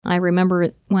I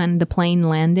remember when the plane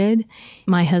landed,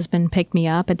 my husband picked me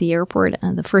up at the airport,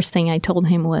 and the first thing I told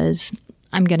him was,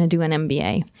 I'm going to do an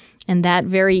MBA. And that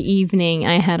very evening,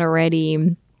 I had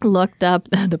already looked up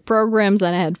the programs,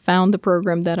 and I had found the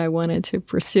program that I wanted to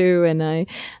pursue. And a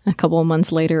couple of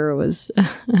months later, was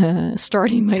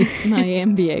starting my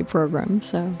MBA program.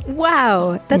 So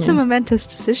wow, that's a momentous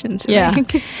decision to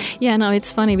make. Yeah, no,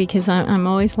 it's funny because I'm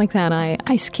always like that.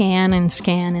 I scan and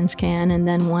scan and scan, and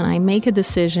then when I make a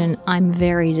decision, I'm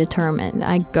very determined.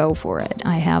 I go for it.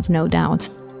 I have no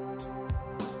doubts.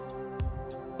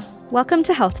 Welcome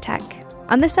to Health Tech.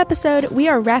 On this episode, we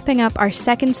are wrapping up our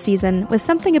second season with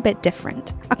something a bit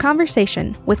different, a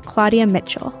conversation with Claudia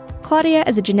Mitchell. Claudia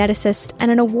is a geneticist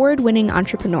and an award-winning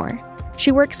entrepreneur.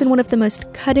 She works in one of the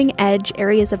most cutting-edge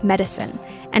areas of medicine,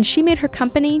 and she made her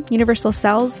company, Universal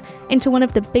Cells, into one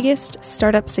of the biggest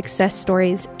startup success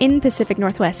stories in Pacific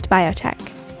Northwest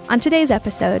biotech. On today's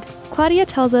episode, Claudia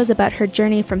tells us about her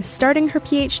journey from starting her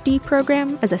PhD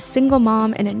program as a single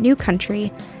mom in a new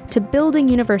country to building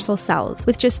Universal Cells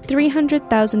with just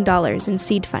 $300,000 in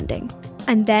seed funding,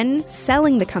 and then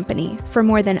selling the company for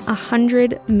more than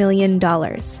 $100 million.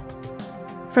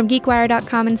 From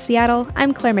GeekWire.com in Seattle,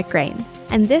 I'm Claire McGrain,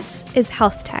 and this is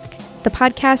Health Tech, the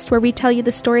podcast where we tell you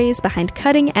the stories behind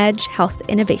cutting-edge health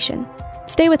innovation.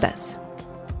 Stay with us.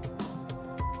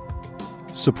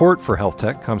 Support for Health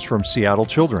Tech comes from Seattle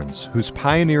Children's, whose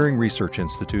pioneering research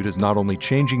institute is not only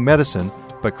changing medicine,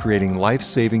 but creating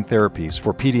life-saving therapies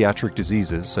for pediatric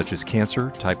diseases such as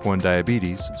cancer, type 1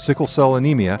 diabetes, sickle cell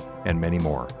anemia, and many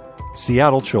more.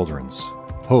 Seattle Children's.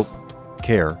 Hope.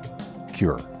 Care.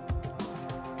 Cure.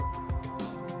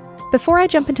 Before I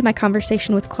jump into my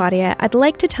conversation with Claudia, I'd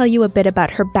like to tell you a bit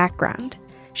about her background.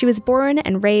 She was born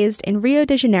and raised in Rio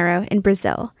de Janeiro in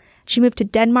Brazil. She moved to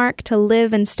Denmark to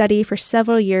live and study for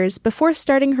several years before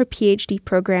starting her PhD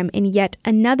program in yet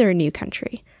another new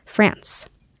country, France.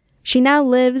 She now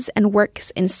lives and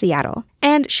works in Seattle,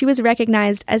 and she was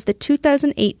recognized as the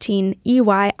 2018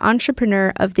 EY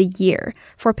Entrepreneur of the Year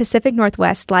for Pacific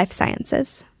Northwest Life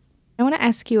Sciences. I want to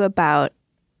ask you about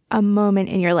a moment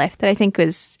in your life that I think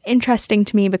was interesting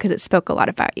to me because it spoke a lot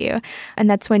about you, and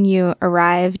that's when you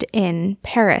arrived in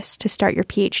Paris to start your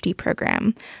PhD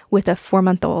program with a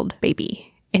 4-month-old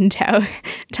baby in tow.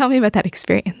 Tell me about that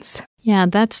experience. Yeah,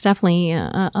 that's definitely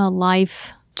a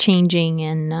life-changing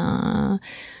and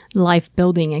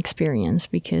life-building experience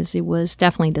because it was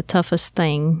definitely the toughest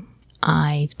thing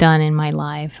I've done in my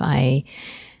life. I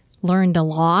learned a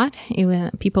lot.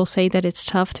 People say that it's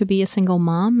tough to be a single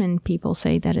mom, and people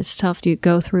say that it's tough to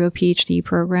go through a PhD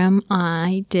program.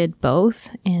 I did both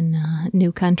in a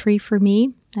new country for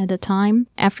me at the time.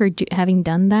 After having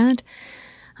done that,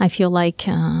 I feel like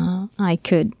I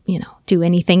could, do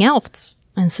anything else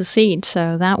and succeed.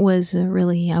 So that was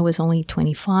I was only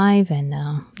 25,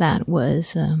 and that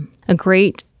was a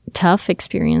great, tough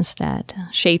experience that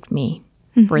shaped me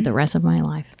for the rest of my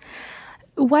life.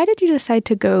 Why did you decide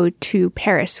to go to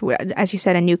Paris, as you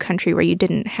said, a new country where you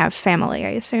didn't have family,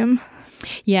 I assume?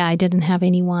 Yeah, I didn't have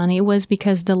anyone. It was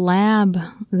because the lab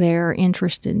there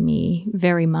interested me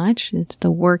very much. It's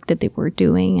the work that they were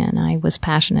doing, and I was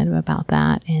passionate about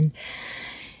that. And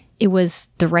it was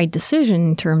the right decision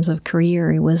in terms of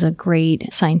career. It was a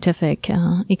great scientific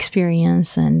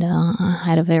experience, and I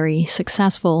had a very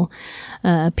successful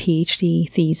PhD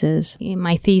thesis.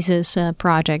 My thesis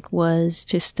project was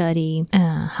to study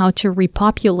how to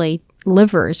repopulate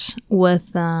livers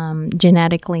with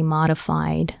genetically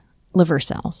modified liver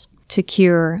cells to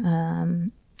cure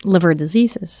liver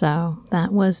diseases. So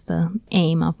that was the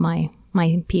aim of my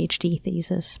PhD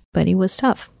thesis. But it was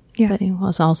tough. Yeah. But it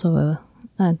was also a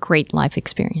great life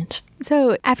experience.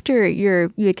 So after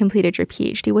you had completed your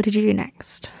PhD, what did you do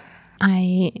next?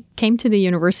 I came to the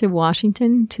University of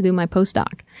Washington to do my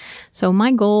postdoc. So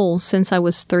my goal, since I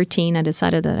was 13, I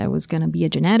decided that I was going to be a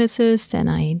geneticist,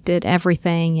 and I did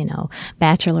everything,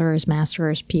 bachelor's,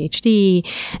 master's, PhD,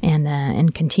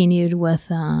 and continued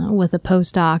with a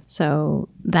postdoc. So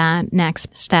that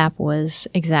next step was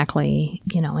exactly,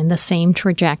 in the same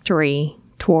trajectory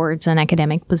towards an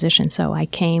academic position. So I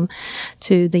came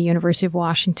to the University of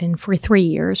Washington for 3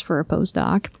 years for a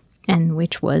postdoc, and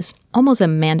which was almost a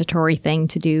mandatory thing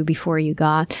to do before you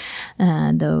got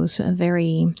those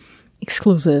very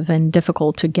exclusive and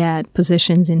difficult to get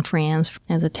positions in France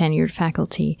as a tenured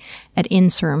faculty at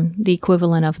INSERM, the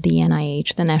equivalent of the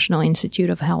NIH, the National Institute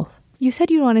of Health. You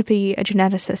said you wanted to be a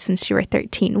geneticist since you were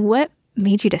 13. What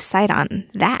made you decide on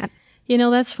that?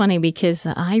 That's funny because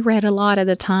I read a lot at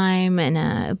the time,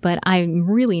 but I'm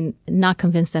really not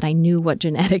convinced that I knew what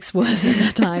genetics was at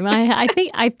the time.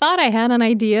 I thought I had an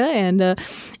idea, and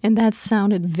that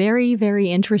sounded very,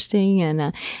 very interesting,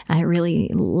 and I really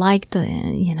liked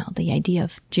the idea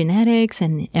of genetics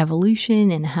and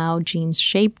evolution and how genes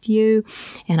shaped you,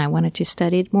 and I wanted to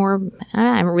study it more.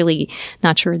 I'm really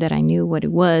not sure that I knew what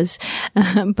it was,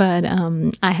 but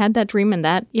I had that dream,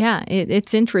 and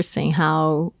it's interesting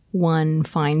how one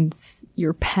finds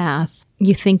your path.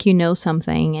 You think you know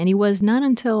something, and it was not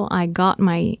until I got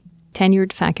my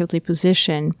tenured faculty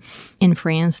position in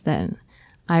France that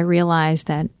I realized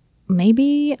that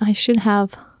maybe I should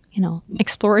have,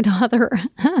 explored other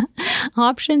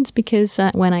options, because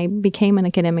when I became an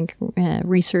academic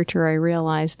researcher, I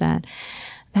realized that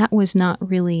was not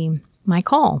really my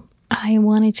call. I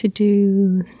wanted to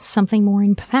do something more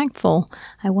impactful.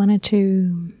 I wanted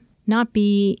to not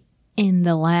be in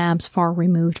the labs far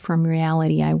removed from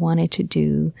reality. I wanted to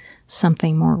do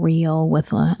something more real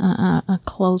with a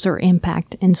closer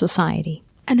impact in society.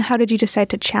 And how did you decide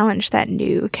to challenge that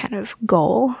new kind of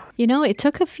goal? It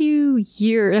took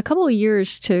a couple of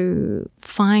years to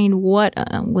find what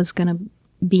was going to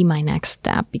be my next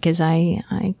step, because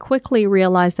I quickly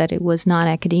realized that it was not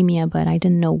academia, but I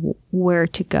didn't know where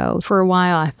to go. For a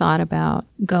while, I thought about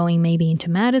going maybe into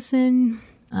medicine.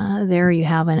 There you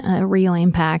have a real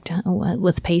impact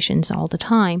with patients all the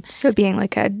time. So being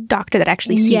like a doctor that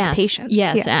actually sees patients.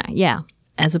 Yes,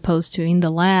 as opposed to in the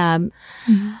lab.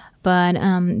 Mm-hmm. But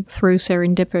through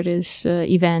serendipitous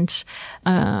events,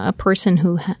 a person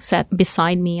who sat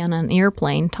beside me on an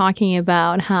airplane talking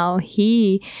about how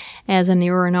he, as an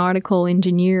aeronautical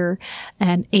engineer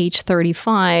at age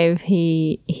 35,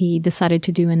 he decided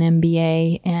to do an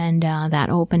MBA, and that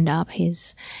opened up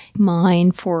his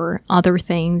mind for other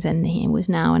things, and he was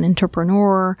now an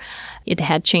entrepreneur. It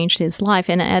had changed his life.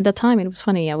 And at the time, it was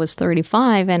funny, I was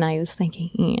 35, and I was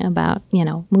thinking about,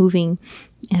 moving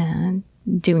and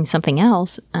doing something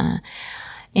else.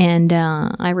 And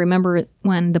I remember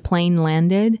when the plane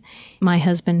landed, my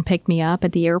husband picked me up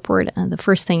at the airport. The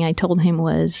first thing I told him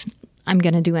was, I'm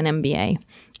going to do an MBA.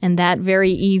 And that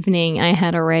very evening, I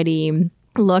had already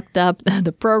looked up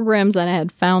the programs, and I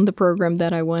had found the program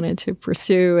that I wanted to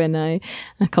pursue. And a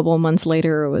couple of months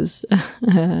later, was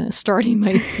starting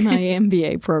my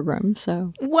MBA program.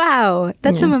 So wow,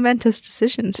 that's a momentous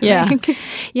decision to make.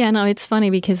 Yeah, no, it's funny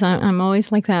because I'm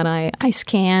always like that. I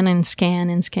scan and scan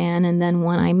and scan, and then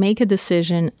when I make a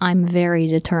decision, I'm very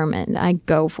determined. I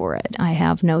go for it. I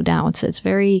have no doubts. It's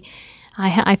very,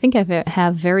 I think I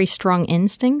have very strong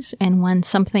instincts, and when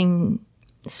something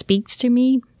speaks to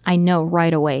me, I know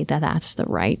right away that that's the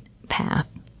right path.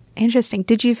 Interesting.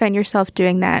 Did you find yourself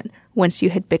doing that once you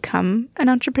had become an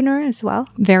entrepreneur as well?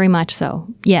 Very much so.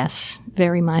 Yes,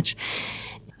 very much.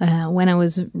 When I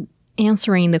was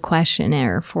answering the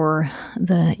questionnaire for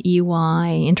the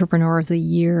EY Entrepreneur of the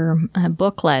Year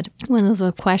booklet, one of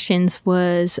the questions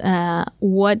was,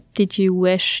 what did you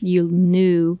wish you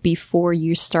knew before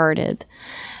you started?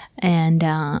 And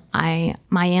my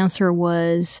answer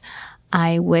was,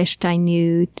 I wished I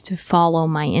knew to follow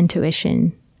my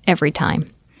intuition every time,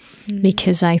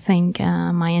 because I think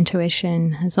my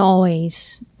intuition has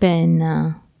always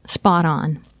been spot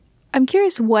on. I'm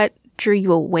curious what drew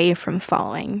you away from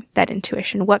following that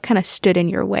intuition. What kind of stood in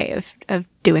your way of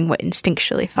doing what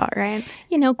instinctually felt right?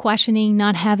 Questioning,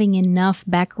 not having enough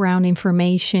background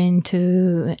information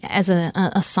to, as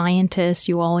a scientist,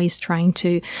 you're always trying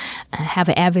to have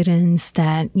evidence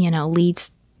that,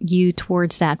 leads you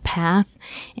towards that path.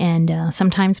 And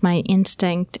sometimes my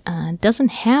instinct doesn't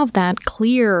have that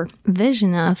clear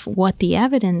vision of what the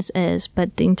evidence is,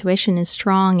 but the intuition is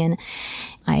strong, and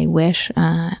I wish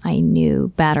I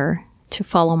knew better to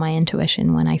follow my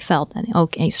intuition when I felt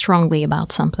that, strongly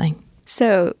about something.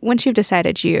 So once you've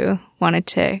decided you wanted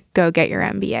to go get your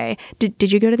MBA,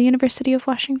 did you go to the University of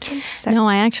Washington? No,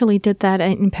 I actually did that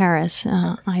in Paris.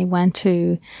 I went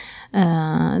to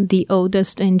the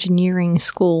oldest engineering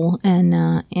school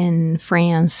in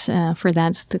France. For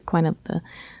that's the kind of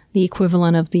the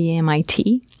equivalent of the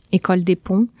MIT, École des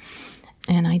Ponts.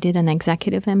 And I did an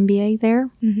executive MBA there.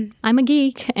 Mm-hmm. I'm a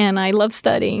geek and I love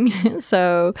studying.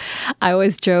 So I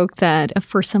always joke that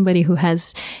for somebody who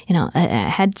has,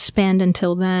 had spent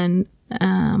until then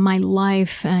my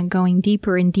life going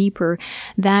deeper and deeper,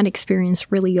 that experience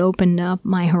really opened up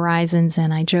my horizons.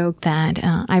 And I joke that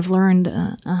I've learned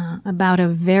about a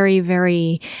very,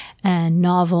 very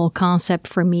novel concept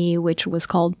for me, which was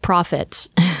called profits.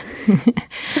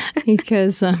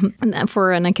 Because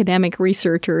for an academic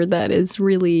researcher, that is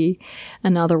really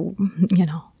another,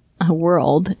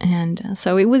 world. And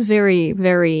so it was very,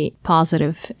 very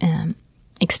positive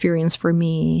experience for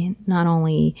me, not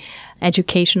only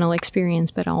educational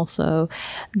experience, but also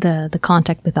the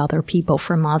contact with other people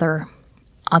from other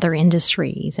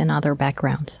industries and other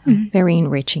backgrounds. Very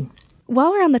enriching.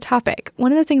 While we're on the topic,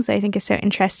 one of the things that I think is so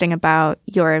interesting about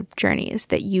your journey is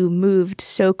that you moved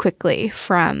so quickly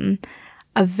from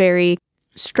a very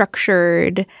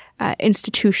structured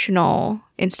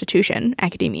institution,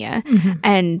 academia,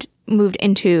 and moved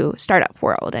into startup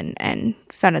world and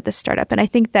founded this startup. And I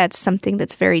think that's something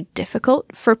that's very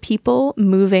difficult for people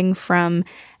moving from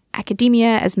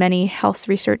academia, as many health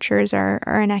researchers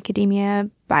are in academia,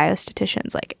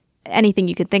 biostatisticians, like anything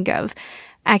you could think of,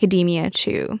 academia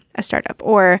to a startup,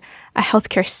 or a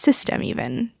healthcare system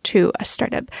even to a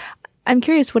startup. I'm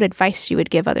curious what advice you would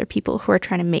give other people who are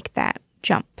trying to make that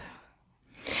jump.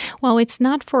 Well, it's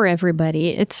not for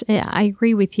everybody. I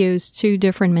agree with you. It's two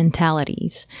different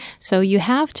mentalities. So you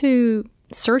have to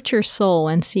search your soul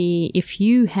and see if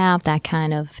you have that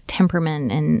kind of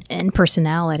temperament and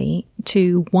personality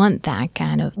to want that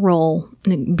kind of role,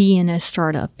 be in a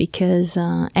startup, because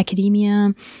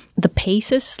academia, the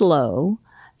pace is slow.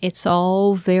 It's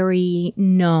all very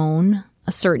known.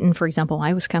 For example,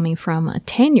 I was coming from a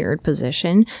tenured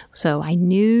position, so I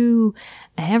knew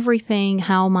everything,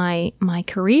 how my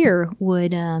career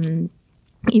would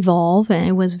evolve, and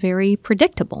it was very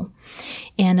predictable.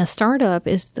 And a startup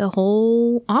is the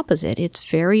whole opposite. It's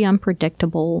very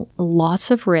unpredictable, lots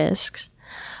of risks,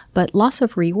 but lots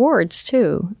of rewards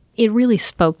too. It really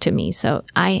spoke to me. So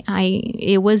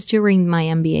it was during my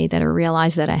MBA that I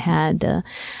realized that I had that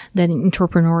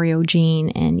entrepreneurial gene,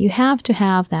 and you have to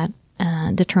have that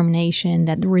determination,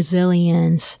 that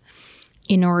resilience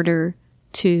in order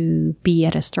to be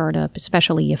at a startup,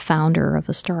 especially a founder of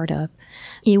a startup.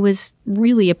 It was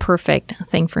really a perfect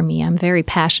thing for me. I'm very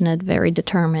passionate, very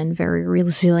determined, very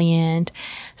resilient.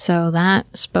 So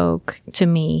that spoke to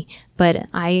me. But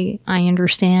I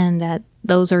understand that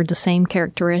those are the same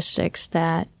characteristics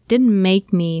that didn't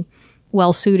make me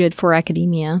well suited for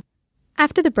academia.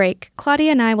 After the break,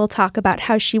 Claudia and I will talk about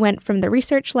how she went from the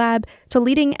research lab to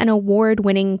leading an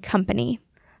award-winning company.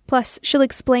 Plus, she'll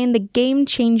explain the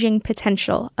game-changing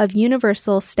potential of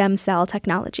universal stem cell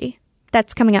technology.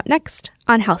 That's coming up next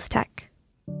on Health Tech.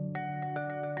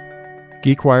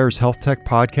 GeekWire's Health Tech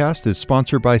podcast is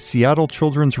sponsored by Seattle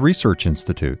Children's Research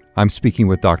Institute. I'm speaking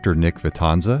with Dr. Nick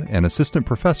Vitanza, an assistant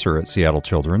professor at Seattle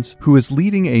Children's, who is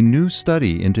leading a new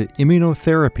study into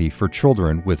immunotherapy for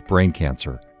children with brain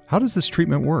cancer. How does this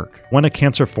treatment work? When a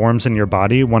cancer forms in your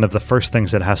body, one of the first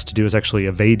things it has to do is actually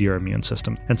evade your immune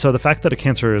system. And so the fact that a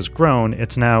cancer is grown,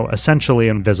 it's now essentially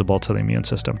invisible to the immune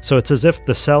system. So it's as if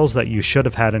the cells that you should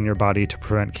have had in your body to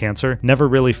prevent cancer never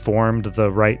really formed the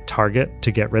right target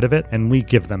to get rid of it, and we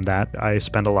give them that. I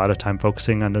spend a lot of time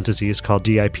focusing on a disease called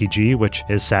DIPG, which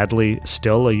is sadly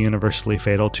still a universally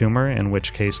fatal tumor, in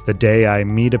which case the day I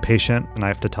meet a patient and I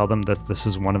have to tell them that this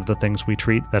is one of the things we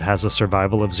treat that has a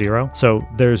survival of 0. So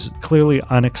there's clearly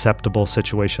unacceptable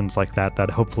situations like that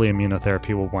hopefully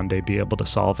immunotherapy will one day be able to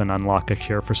solve and unlock a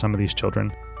cure for some of these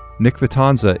children. Nick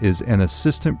Vitanza is an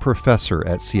assistant professor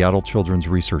at Seattle Children's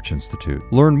Research Institute.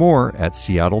 Learn more at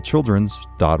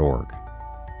seattlechildrens.org.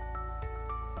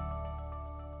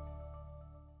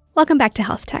 Welcome back to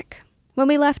Health Tech. When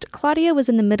we left, Claudia was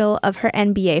in the middle of her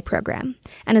MBA program,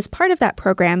 and as part of that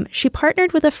program, she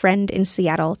partnered with a friend in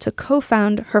Seattle to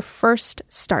co-found her first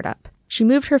startup. She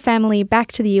moved her family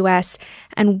back to the U.S.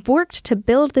 and worked to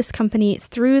build this company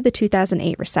through the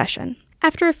 2008 recession.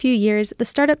 After a few years, the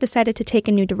startup decided to take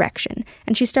a new direction,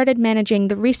 and she started managing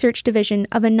the research division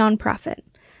of a nonprofit.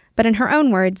 But in her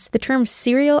own words, the term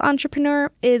serial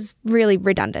entrepreneur is really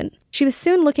redundant. She was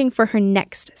soon looking for her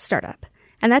next startup,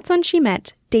 and that's when she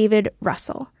met David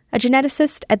Russell, a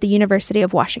geneticist at the University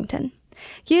of Washington.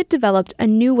 He had developed a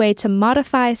new way to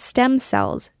modify stem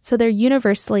cells so they're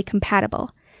universally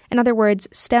compatible. In other words,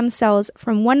 stem cells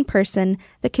from one person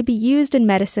that could be used in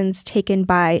medicines taken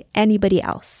by anybody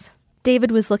else. David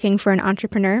was looking for an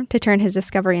entrepreneur to turn his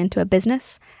discovery into a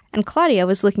business, and Claudia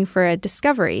was looking for a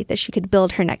discovery that she could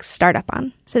build her next startup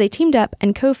on. So they teamed up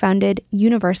and co-founded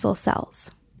Universal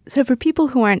Cells. So for people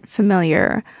who aren't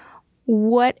familiar,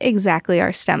 what exactly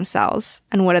are stem cells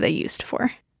and what are they used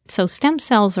for? So stem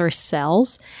cells are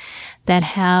cells that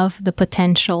have the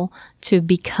potential to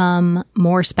become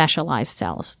more specialized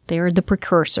cells. They're the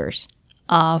precursors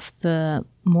of the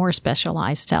more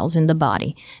specialized cells in the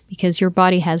body, because your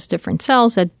body has different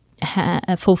cells that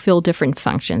fulfill different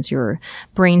functions. Your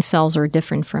brain cells are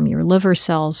different from your liver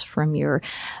cells, from your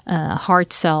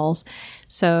heart cells.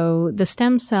 So the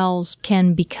stem cells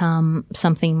can become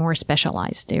something more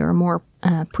specialized. They are more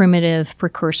primitive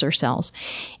precursor cells.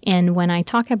 And when I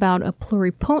talk about a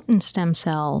pluripotent stem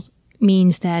cell,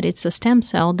 means that it's a stem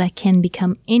cell that can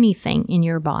become anything in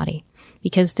your body.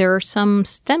 Because there are some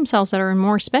stem cells that are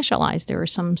more specialized. There are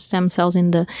some stem cells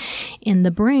in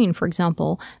the brain, for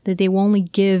example, that they will only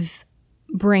give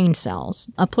brain cells.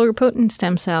 A pluripotent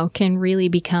stem cell can really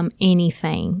become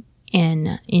anything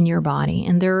in your body.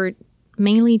 And there are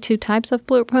mainly two types of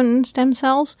pluripotent stem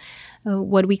cells.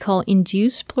 What we call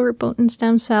induced pluripotent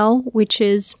stem cell, which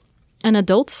is an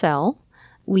adult cell.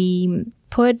 We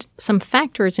put some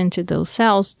factors into those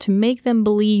cells to make them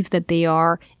believe that they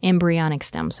are embryonic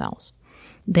stem cells.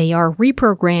 They are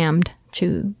reprogrammed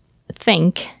to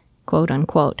think, quote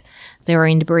unquote, they are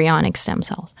embryonic stem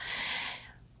cells.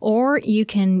 Or you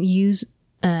can use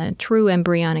true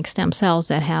embryonic stem cells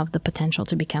that have the potential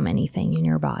to become anything in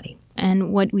your body.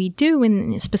 And what we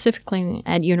do, specifically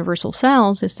at Universal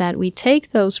Cells, is that we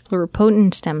take those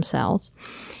pluripotent stem cells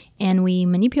and we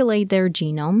manipulate their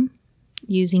genome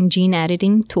using gene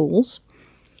editing tools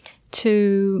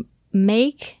to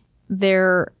make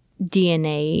their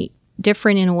DNA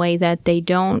different in a way that they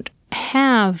don't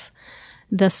have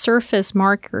the surface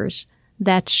markers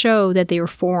that show that they are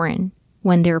foreign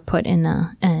when they're put in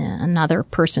another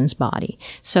person's body.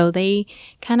 So they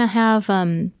kind of have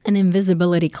an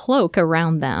invisibility cloak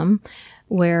around them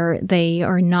where they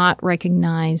are not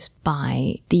recognized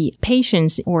by the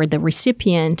patient's or the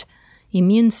recipient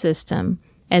immune system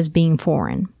as being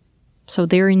foreign. So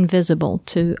they're invisible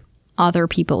to other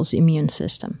people's immune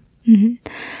system. Mm-hmm.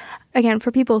 Again,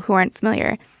 for people who aren't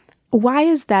familiar, why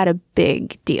is that a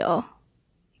big deal?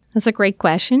 That's a great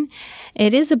question.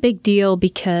 It is a big deal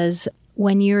because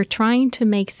when you're trying to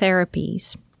make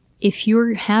therapies, if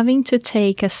you're having to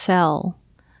take a cell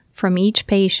from each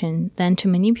patient, then to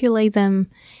manipulate them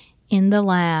in the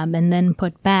lab and then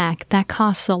put back, that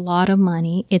costs a lot of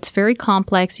money. It's very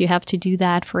complex. You have to do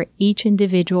that for each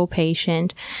individual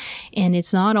patient. And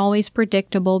it's not always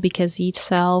predictable because each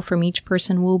cell from each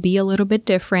person will be a little bit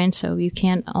different. So you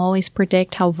can't always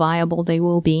predict how viable they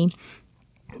will be.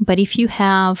 But if you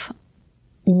have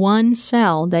one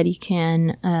cell that you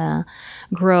can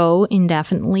grow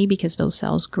indefinitely, because those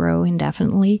cells grow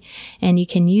indefinitely, and you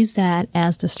can use that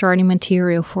as the starting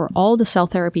material for all the cell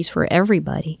therapies for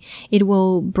everybody, it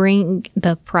will bring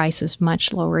the prices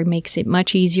much lower. It makes it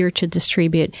much easier to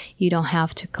distribute. You don't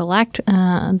have to collect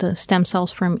the stem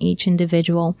cells from each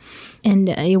individual, and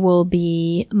it will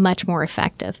be much more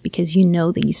effective because you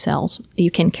know these cells. You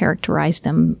can characterize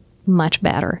them much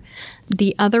better.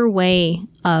 The other way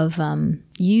of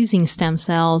using stem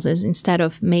cells is instead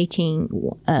of making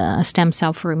a stem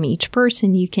cell from each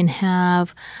person, you can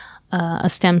have a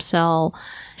stem cell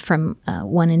from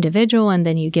one individual and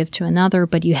then you give to another,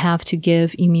 but you have to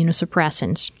give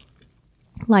immunosuppressants,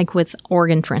 like with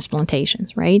organ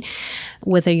transplantations, right?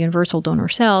 With a universal donor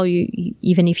cell,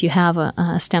 even if you have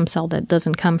a stem cell that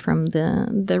doesn't come from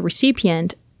the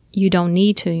recipient, you don't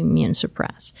need to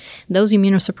immunosuppress. Those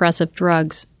immunosuppressive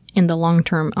drugs in the long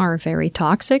term are very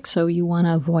toxic, so you want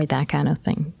to avoid that kind of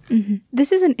thing. Mm-hmm.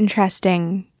 This is an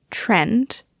interesting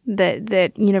trend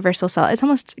that Universal Cell, it's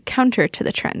almost counter to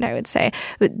the trend, I would say.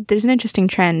 But there's an interesting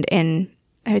trend in,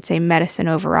 I would say, medicine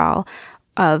overall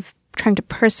of trying to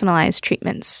personalize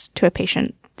treatments to a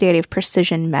patient, the idea of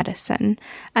precision medicine.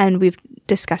 And we've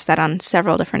discussed that on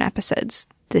several different episodes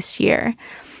this year.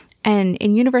 And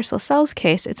in Universal Cell's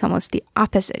case, it's almost the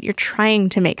opposite. You're trying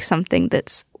to make something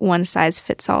that's one size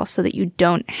fits all so that you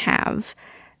don't have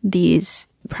these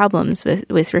problems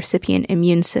with recipient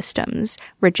immune systems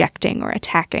rejecting or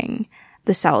attacking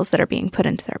the cells that are being put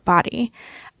into their body.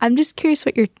 I'm just curious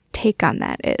what your take on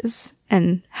that is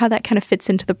and how that kind of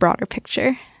fits into the broader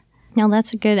picture. Now,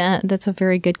 that's a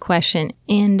very good question.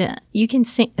 And you can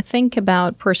think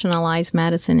about personalized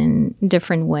medicine in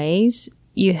different ways.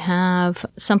 You have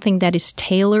something that is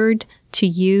tailored to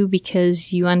you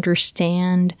because you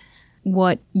understand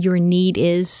what your need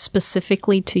is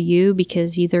specifically to you,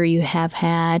 because either you have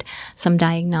had some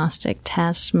diagnostic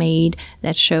tests made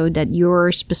that showed that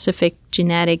your specific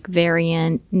genetic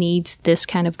variant needs this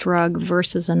kind of drug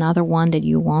versus another one that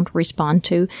you won't respond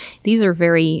to. These are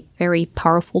very, very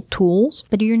powerful tools,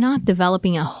 but you're not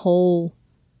developing a whole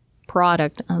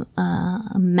product,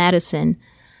 a medicine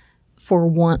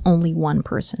for only one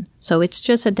person. So it's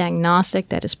just a diagnostic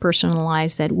that is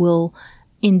personalized that will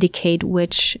indicate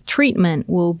which treatment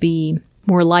will be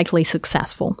more likely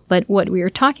successful. But what we are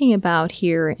talking about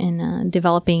here in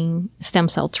developing stem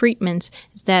cell treatments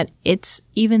is that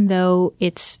even though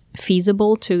it's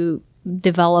feasible to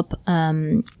develop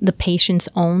the patient's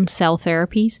own cell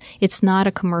therapies, it's not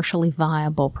a commercially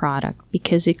viable product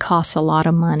because it costs a lot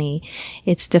of money.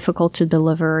 It's difficult to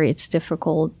deliver. It's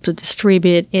difficult to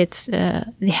distribute. It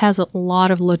has a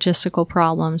lot of logistical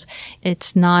problems.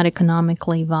 It's not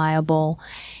economically viable.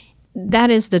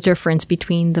 That is the difference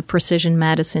between the precision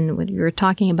medicine when you're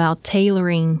talking about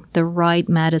tailoring the right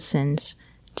medicines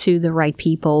to the right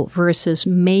people versus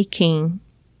making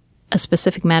a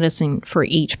specific medicine for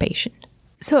each patient.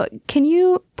 So can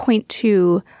you point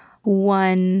to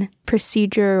one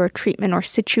procedure or treatment or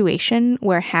situation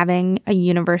where having a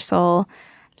universal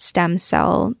stem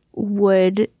cell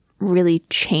would really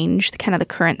change the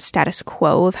current status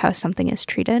quo of how something is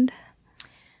treated?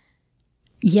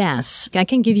 Yes, I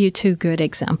can give you two good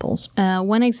examples.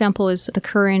 One example is the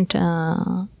current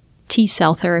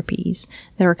T-cell therapies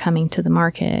that are coming to the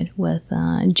market with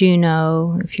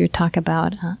Juno. If you talk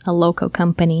about a local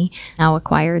company now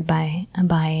acquired by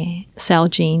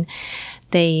Celgene,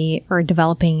 they are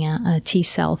developing a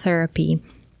T-cell therapy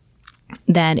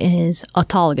that is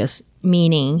autologous,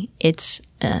 meaning it's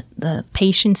the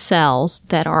patient cells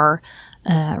that are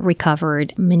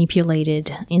recovered,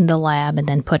 manipulated in the lab, and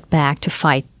then put back to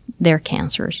fight their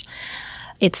cancers.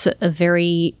 It's a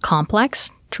very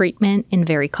complex treatment and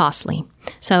very costly.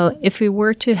 So if we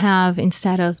were to have,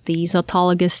 instead of these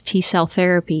autologous T-cell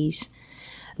therapies,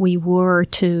 we were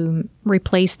to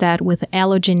replace that with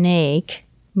allogeneic,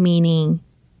 meaning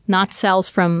not cells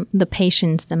from the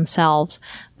patients themselves,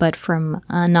 but from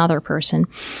another person,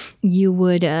 you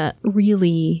would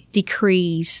really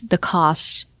decrease the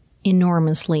costs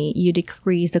enormously. You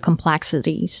decrease the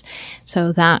complexities.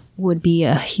 So that would be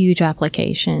a huge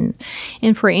application.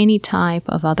 And for any type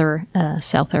of other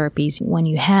cell therapies, when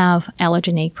you have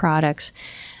allogeneic products,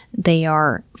 they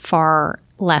are far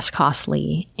less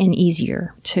costly and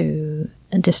easier to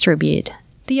distribute.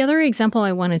 The other example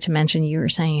I wanted to mention, you were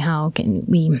saying how can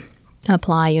we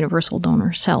apply universal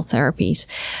donor cell therapies.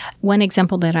 One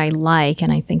example that I like,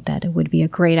 and I think that it would be a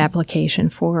great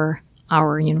application for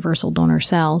our universal donor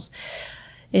cells,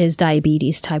 is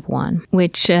diabetes type 1,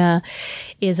 which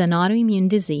is an autoimmune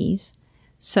disease.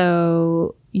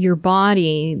 So your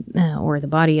body, or the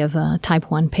body of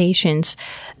type 1 patients,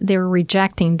 they're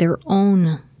rejecting their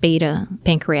own beta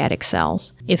pancreatic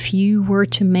cells. If you were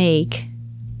to make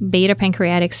beta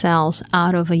pancreatic cells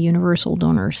out of a universal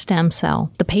donor stem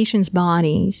cell, the patient's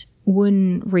bodies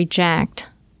wouldn't reject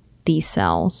these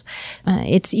cells.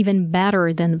 It's even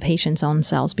better than the patient's own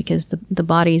cells because the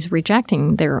body is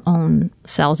rejecting their own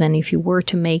cells. And if you were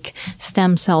to make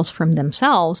stem cells from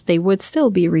themselves, they would still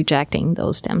be rejecting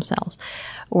those stem cells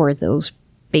or those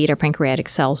beta pancreatic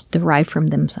cells derived from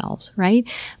themselves, right?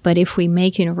 But if we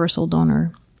make universal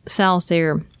donor cells,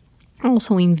 they're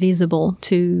also invisible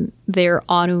to their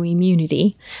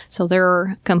autoimmunity. So there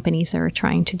are companies that are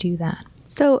trying to do that.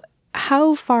 So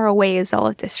how far away is all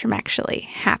of this from actually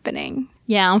happening?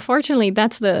 Yeah, unfortunately,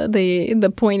 that's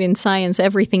the point in science.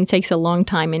 Everything takes a long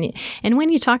time. And when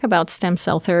you talk about stem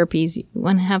cell therapies,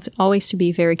 one have always to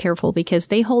be very careful because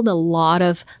they hold a lot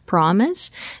of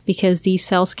promise because these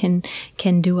cells can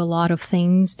do a lot of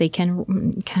things. They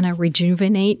can kind of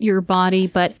rejuvenate your body,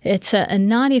 but it's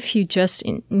not if you just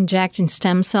inject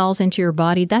stem cells into your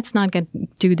body. That's not going to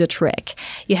do the trick.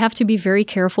 You have to be very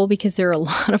careful because there are a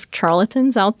lot of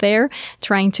charlatans out there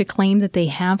trying to claim that they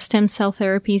have stem cell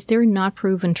therapies. They're not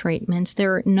proven treatments.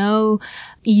 There are no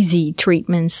easy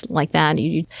treatments like that.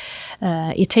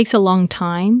 It takes a long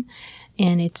time,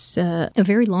 and it's a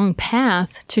very long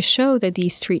path to show that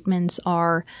these treatments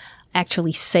are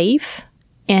actually safe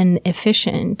and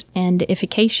efficient and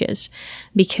efficacious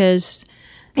because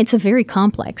it's a very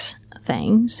complex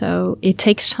thing. So it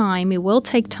takes time. It will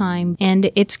take time.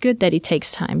 And it's good that it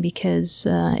takes time because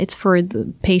it's for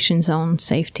the patient's own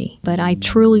safety. But I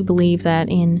truly believe that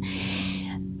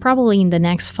probably in the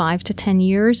next 5 to 10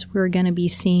 years, we're going to be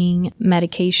seeing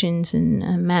medications and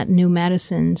new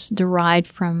medicines derived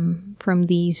from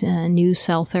these new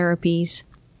cell therapies.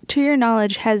 To your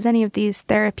knowledge, has any of these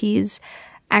therapies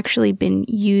actually been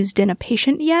used in a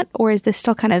patient yet, or is this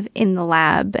still kind of in the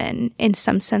lab and in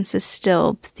some senses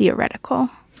still theoretical?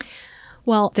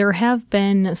 Well, there have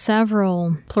been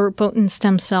several pluripotent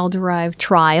stem cell derived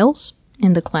trials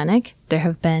in the clinic. There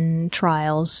have been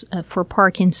trials for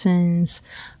Parkinson's,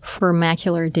 for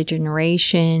macular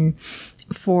degeneration,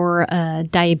 for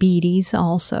diabetes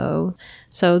also.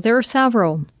 So there are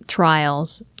several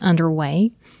trials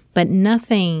underway, but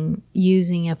nothing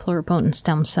using a pluripotent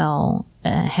stem cell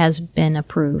has been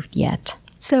approved yet.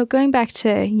 So going back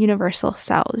to Universal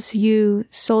Cells, you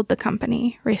sold the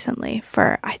company recently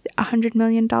for $100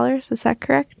 million. Is that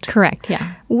correct? Correct,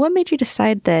 yeah. What made you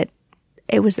decide that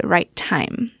it was the right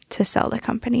time to sell the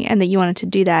company and that you wanted to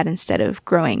do that instead of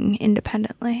growing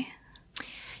independently?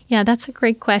 Yeah, that's a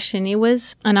great question. It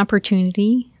was an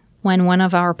opportunity when one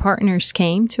of our partners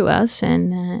came to us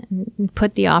and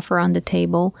put the offer on the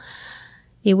table.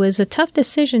 It was a tough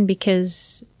decision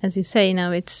because, as you say,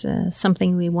 it's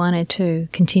something we wanted to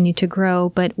continue to grow.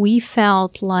 But we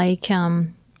felt like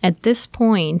at this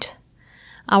point,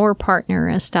 our partner,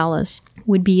 Astellas,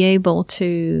 would be able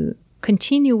to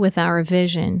continue with our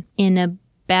vision in a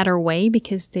better way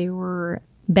because they were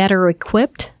better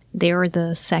equipped. They are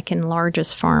the second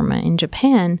largest pharma in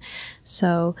Japan.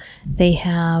 So they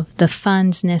have the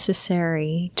funds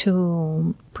necessary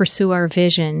to pursue our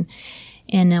vision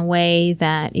in a way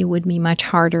that it would be much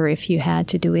harder if you had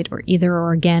to do it or either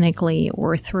organically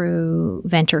or through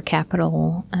venture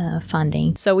capital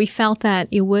funding. So we felt that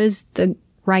it was the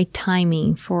right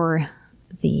timing for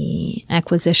the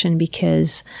acquisition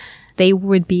because they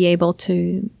would be able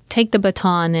to take the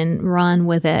baton and run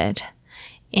with it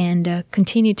and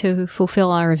continue to fulfill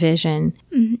our vision.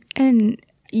 Mm-hmm. And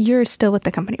you're still with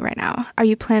the company right now. Are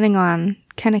you planning on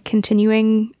kind of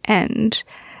continuing and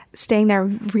staying there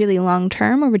really long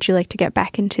term, or would you like to get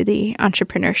back into the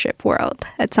entrepreneurship world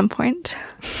at some point?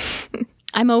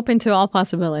 I'm open to all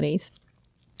possibilities.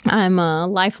 I'm a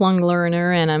lifelong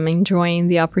learner, and I'm enjoying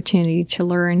the opportunity to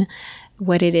learn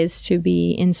what it is to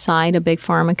be inside a big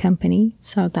pharma company.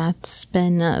 So that's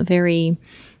been a very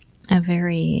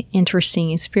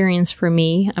interesting experience for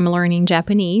me. I'm learning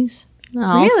Japanese.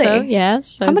 Also, really?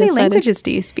 Yes. How many languages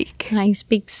do you speak? I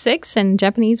speak 6, and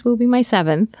Japanese will be my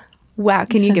 7th. Wow.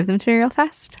 Can you give them to me real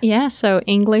fast? Yeah. So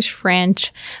English,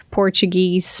 French,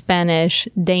 Portuguese, Spanish,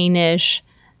 Danish,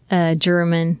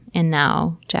 German, and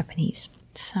now Japanese.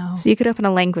 So you could open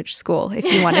a language school if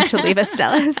you wanted to leave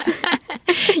Astellas.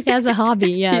 Yeah, as a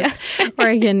hobby, yes. Or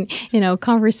again,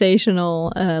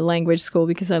 conversational language school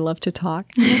because I love to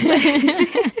talk.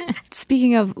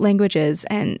 Speaking of languages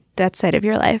and that side of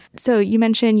your life, so you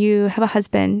mentioned you have a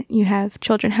husband, you have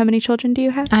children. How many children do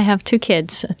you have? I have 2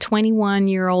 kids, a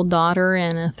 21-year-old daughter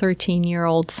and a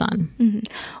 13-year-old son.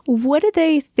 Mm-hmm. What do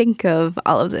they think of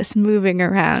all of this moving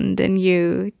around and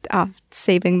you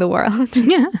saving the world?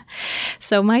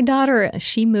 So my daughter,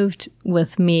 she moved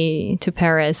with me to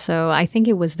Paris, so I think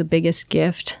it was the biggest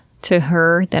gift to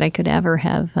her that I could ever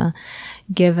have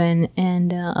given,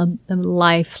 and a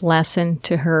life lesson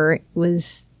to her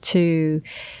was to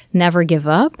never give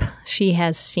up. She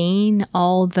has seen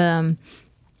all the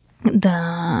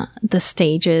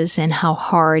stages and how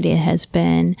hard it has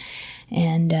been,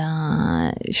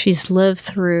 and she's lived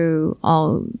through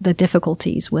all the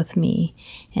difficulties with me.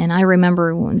 And I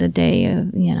remember the day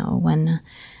of,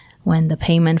 when the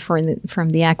payment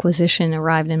from the acquisition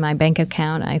arrived in my bank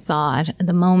account,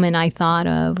 the moment I thought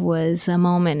of was a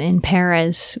moment in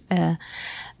Paris,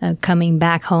 coming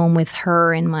back home with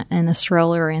her in a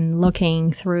stroller and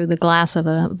looking through the glass of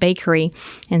a bakery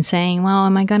and saying, well,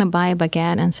 am I going to buy a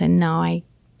baguette? And said, no, I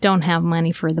don't have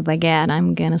money for the baguette.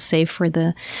 I'm going to save for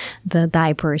the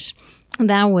diapers.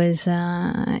 That was,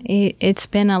 it's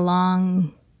been a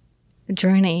long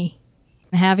journey.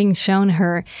 Having shown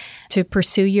her to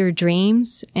pursue your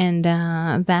dreams, and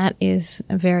that is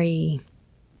very,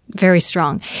 very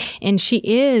strong. And she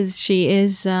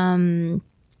is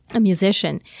a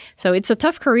musician, so it's a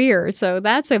tough career. So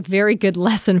that's a very good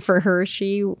lesson for her.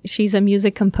 She's a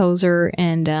music composer,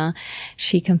 and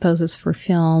she composes for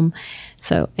film.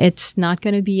 So it's not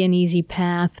going to be an easy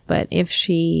path, but if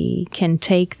she can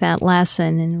take that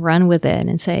lesson and run with it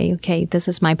and say, okay, this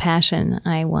is my passion,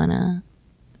 I want to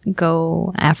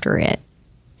go after it.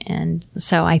 And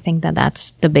so I think that that's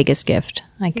the biggest gift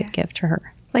I could give to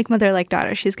her. Like mother, like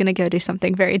daughter, she's going to go do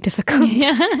something very difficult.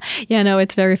 Yeah, no,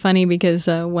 it's very funny because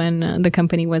when the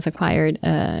company was acquired,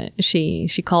 she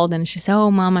called and she said,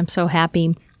 oh, Mom, I'm so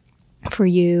happy for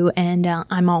you. And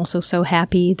I'm also so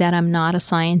happy that I'm not a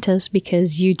scientist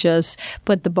because you just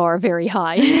put the bar very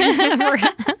high.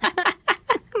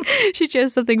 She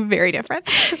chose something very different.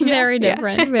 Very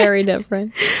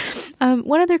different.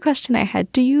 One other question I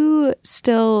had. Do you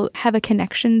still have a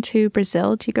connection to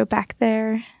Brazil? Do you go back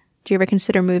there? Do you ever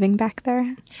consider moving back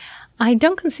there? I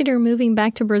don't consider moving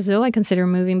back to Brazil. I consider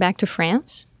moving back to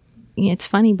France. It's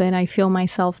funny, but I feel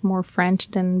myself more French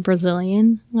than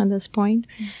Brazilian at this point.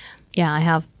 Yeah, I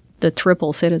have the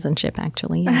triple citizenship,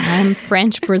 actually. I'm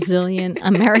French, Brazilian,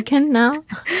 American now.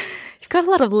 got a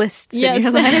lot of lists in Yes,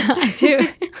 your life.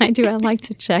 I do. I like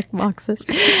to check boxes.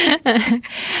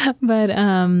 But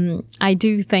I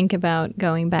do think about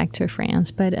going back to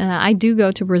France. But I do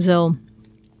go to Brazil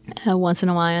once in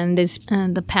a while. And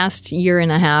the past year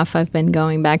and a half, I've been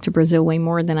going back to Brazil way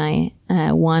more than I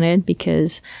wanted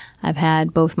because I've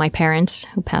had both my parents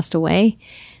who passed away.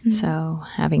 Mm-hmm. So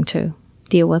having to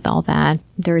deal with all that,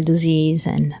 their disease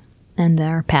and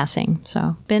their passing.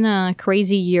 So been a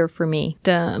crazy year for me.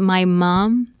 My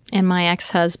mom and my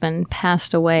ex-husband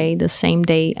passed away the same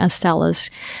day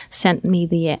Astellas sent me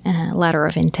the letter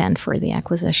of intent for the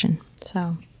acquisition.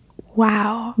 So,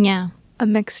 wow. Yeah. A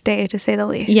mixed day, to say the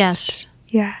least. Yes.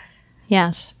 Yeah.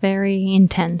 Yes. Very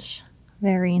intense.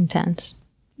 Very intense.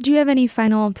 Do you have any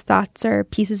final thoughts or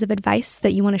pieces of advice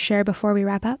that you want to share before we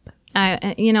wrap up?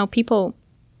 People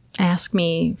ask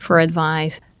me for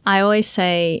advice. I always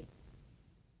say,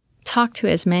 talk to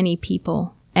as many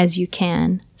people as you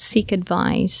can, seek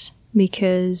advice,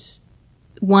 because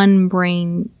one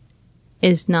brain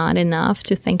is not enough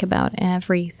to think about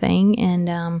everything,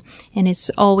 and it's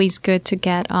always good to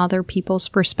get other people's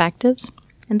perspectives,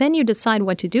 and then you decide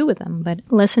what to do with them. But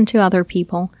listen to other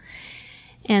people.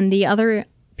 And the other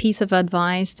piece of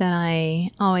advice that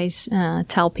I always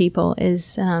tell people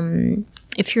is,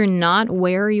 if you're not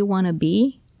where you want to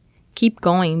be, keep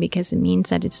going, because it means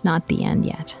that it's not the end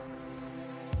yet.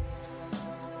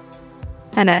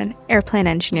 And an airplane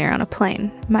engineer on a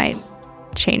plane might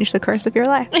change the course of your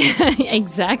life.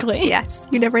 Exactly. Yes,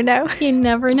 you never know. You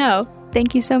never know.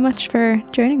 Thank you so much for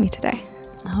joining me today.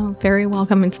 Oh, very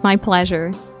welcome. It's my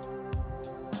pleasure.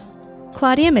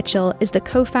 Claudia Mitchell is the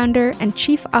co-founder and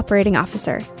chief operating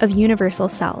officer of Universal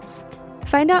Cells.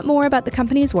 Find out more about the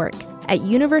company's work at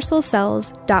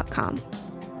universalcells.com.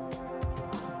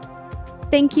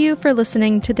 Thank you for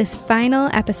listening to this final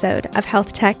episode of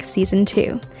Health Tech Season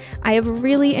 2. I have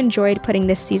really enjoyed putting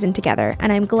this season together,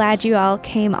 and I'm glad you all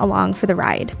came along for the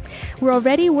ride. We're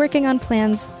already working on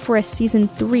plans for a Season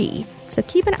 3, so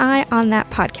keep an eye on that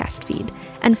podcast feed,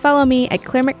 and follow me at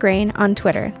Claire McGrain on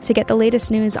Twitter to get the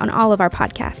latest news on all of our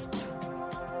podcasts.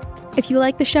 If you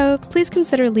like the show, please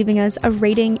consider leaving us a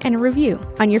rating and a review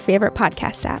on your favorite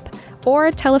podcast app,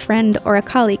 or tell a friend or a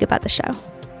colleague about the show.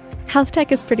 Health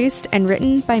Tech is produced and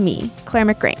written by me, Claire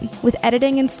McGrain, with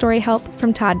editing and story help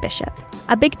from Todd Bishop.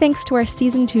 A big thanks to our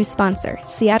Season 2 sponsor,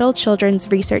 Seattle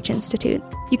Children's Research Institute.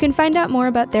 You can find out more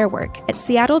about their work at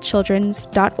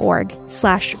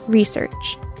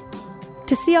seattlechildrens.org/research.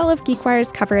 To see all of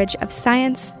GeekWire's coverage of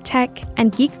science, tech,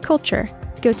 and geek culture,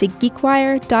 go to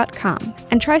geekwire.com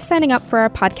and try signing up for our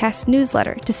podcast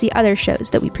newsletter to see other shows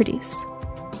that we produce.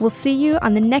 We'll see you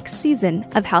on the next season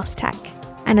of Health Tech.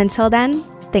 And until then,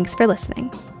 thanks for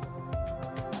listening.